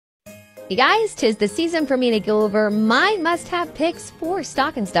You guys, 'tis the season for me to go over my must-have picks for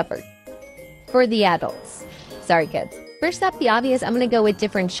stocking stuffers for the adults. Sorry, kids. First up, the obvious, I'm going to go with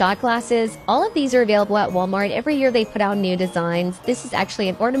different shot glasses. All of these are available at Walmart. Every year they put out new designs. This is actually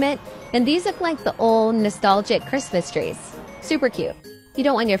an ornament, and these look like the old nostalgic Christmas trees. Super cute. If you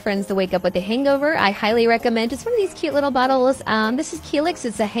don't want your friends to wake up with a hangover, I highly recommend just one of these cute little bottles. This is Kylix.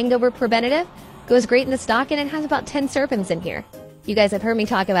 It's a hangover preventative. Goes great in the stocking and has about 10 serpents in here. You guys have heard me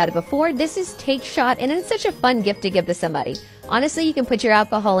talk about it before. This is Take Shot, and it's such a fun gift to give to somebody. Honestly, you can put your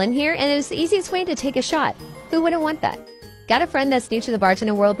alcohol in here, and it's the easiest way to take a shot. Who wouldn't want that? Got a friend that's new to the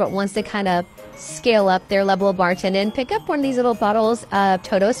bartending world but wants to kind of scale up their level of bartending? Pick up one of these little bottles of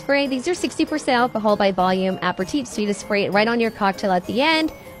Todospray. These are 60% alcohol by volume, aperitif, so you just spray it right on your cocktail at the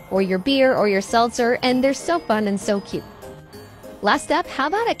end, or your beer, or your seltzer, and they're so fun and so cute. Last up, how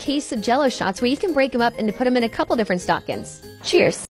about a case of Jello shots where you can break them up and put them in a couple different stockings? Cheers!